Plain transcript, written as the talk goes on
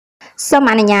សូម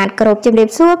អនុញ្ញាតគោរពជំរាប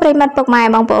សួរប្រិយមិត្តពុកម៉ែ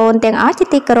បងប្អូនទាំងអស់ជា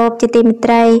ទីគោរពជាទីមេ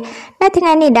ត្រីនៅថ្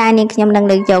ងៃនេះដែរនាងខ្ញុំនឹង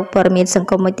លើកយកព័ត៌មានសង្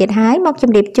គមមួយទៀតហើយមកជ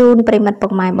ម្រាបជូនប្រិយមិត្តពុ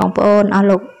កម៉ែបងប្អូនអស់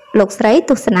លោកស្រី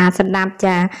ទស្សនាស្ដាប់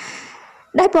ចា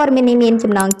ដែលព័ត៌មាននេះមាន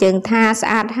ចំណងជើងថាស្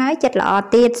អាតហើយចិត្តល្អ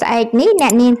ទៀតស្អែកនេះអ្ន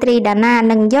កនាងត្រីដាណា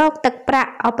នឹងយកទឹកប្រា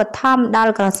ក់ឧបត្ថម្ភដ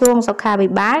ល់ក្រសួងសុខាភិ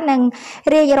បាលនិង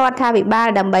រាជរដ្ឋាភិបាល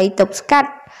ដើម្បីទប់ស្កាត់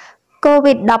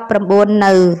COVID-19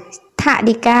 នៅថ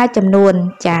វិកាចំនួន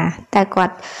ចាតែគា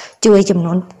ត់ជួយចំ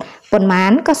នួនប៉ុន្មា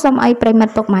នក៏សូមឲ្យប្រិមត្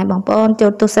តពុកម៉ែបងប្អូនចូ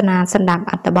លទស្សនាស្ដាប់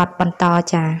អត្ថបទបន្ត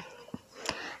ចា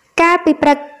កាលពីព្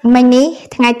រឹកមិញនេះ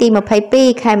ថ្ងៃទី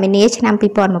22ខែមីនាឆ្នាំ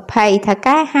2020ថា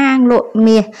ការហាងលក់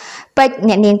មាសពេជ្រ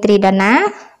អ្នកនាងត្រីដាណា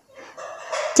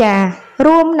ចា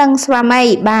រួមនឹងស្វាមី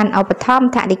បានឧបត្ថម្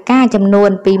ភថវិកាចំនួន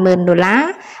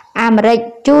$20,000អាមេរិក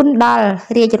ជូនដល់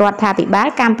រាជរដ្ឋាភិបាល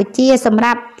កម្ពុជាសម្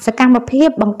រាប់សកម្មភាព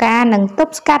បង្ការនិងទ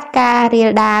ប់ស្កាត់ការរាល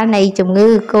ដាលនៃជំងឺ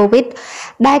Covid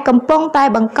ដែលកំពុងតែ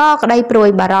បង្កក្តីព្រួយ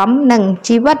បារម្ភនឹង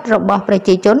ជីវិតរបស់ប្រ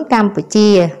ជាជនកម្ពុជា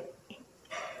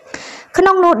ក្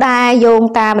នុងនោះដែរយោង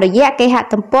តាមរយៈគេហ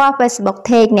ទំព័រ Facebook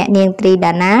Page អ្នកនាងត្រី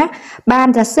ដាណាបាន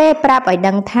សរសេរប្រាប់ឲ្យ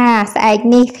ដឹងថាស្អែក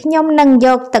នេះខ្ញុំនឹងយ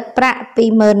កទឹកប្រាក់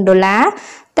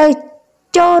$20,000ទៅ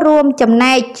ចូលរួមចំ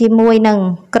ណែកជាមួយនឹង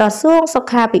ក្រសួងសុ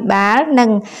ខាភិបាលនិង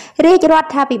រាជរ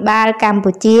ដ្ឋាភិបាលកម្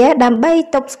ពុជាដើម្បី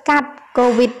ទប់ស្កាត់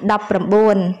COVID-19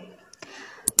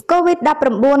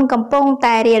 កំពុង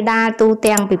តែរាលដាលទូ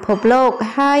ទាំងពិភពលោក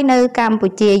ហើយនៅកម្ពុ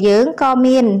ជាយើងក៏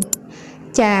មាន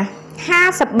ចា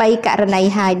53ករណី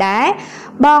ហើយដែរ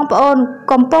បងប្អូន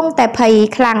កំពុងតែភ័យ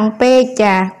ខ្លាំងពេក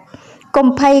ចាកុំ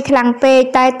ភ័យខ្លាំងពេក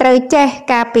តែត្រូវចេះ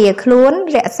ការពារខ្លួន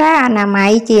រក្សាអនាម័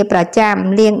យជាប្រចាំ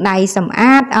លាងដៃសម្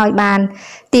អាតឲ្យបាន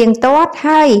ទៀងទាត់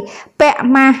ហើយពាក់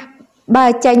ម៉ាស់បើ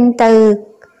ចេញទៅ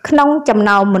ក្នុងចំ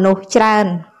ណោមមនុស្សច្រើន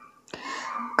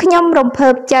ខ្ញុំរំភើ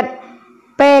បចិត្ត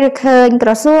ពេលឃើញក្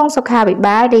រសួងសុខាភិ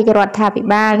បាលរាជរដ្ឋាភិ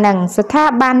បាលនិងស្ថា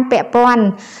ប័នពាក់ព័ន្ធ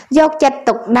យកចិត្ត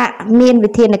ទុកដាក់មាន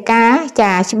វិធានការ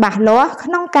ចាច្បាស់លាស់ក្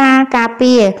នុងការការ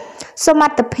ពារសម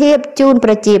ត្ថភាពជូន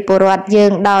ប្រជាពលរដ្ឋយើ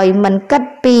ងដោយមិនគិត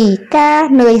ពីការ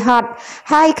នឿយហត់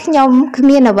ហើយខ្ញុំគ្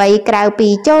មានអ្វីក្រៅពី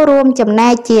ចូលរួមចំណែ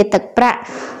កជាទឹកប្រាក់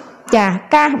ចា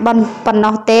កាសប៉ុណ្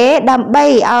ណោះទេដើម្បី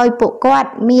ឲ្យពួកគាត់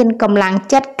មានកម្លាំង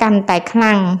ចិត្តកាន់តែខ្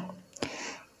លាំង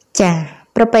ចា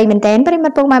ប្រពៃមែនតើប្រិម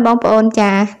ត្តពុកម៉ែបងប្អូន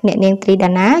ចាអ្នកនាងត្រីដា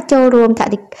ណាចូលរួម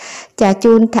ចា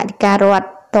ជូនថវិការដ្ឋ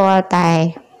តលតែ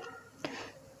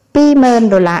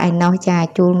$20,000ឯណោះចា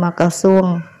ជូនមកក្រសួង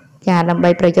ចាដើម្បី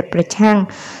ប្រយុទ្ធប្រឆាំង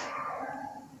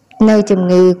នៅជំ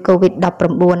ងឺ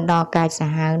COVID-19 ដល់កាយសា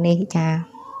ហាវនេះចា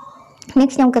នេះ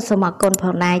ខ្ញុំក៏សូមអរគុណផ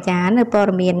ងដែរចានៅព័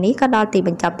ត៌មាននេះក៏ដល់ទីប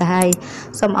ញ្ចប់ទៅហើយ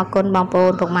សូមអរគុណបងប្អូ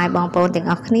នពុកម៉ែបងប្អូនទាំង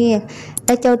អស់គ្នា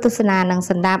ដែលចូលទស្សនានិង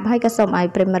ស្ដាប់ហើយក៏សូមឲ្យ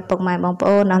ប្រិមិត្តពុកម៉ែបងប្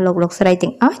អូនអស់លោកស្រី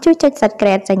ទាំងអស់ជួយចុច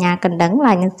Subscribe សញ្ញាកណ្ដឹង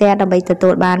Like និង Share ដើម្បីទទួ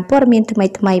លបានព័ត៌មានថ្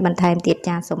មីៗបន្ថែមទៀត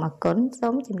ចាសូមអរគុណសូ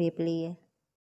មជម្រាបលា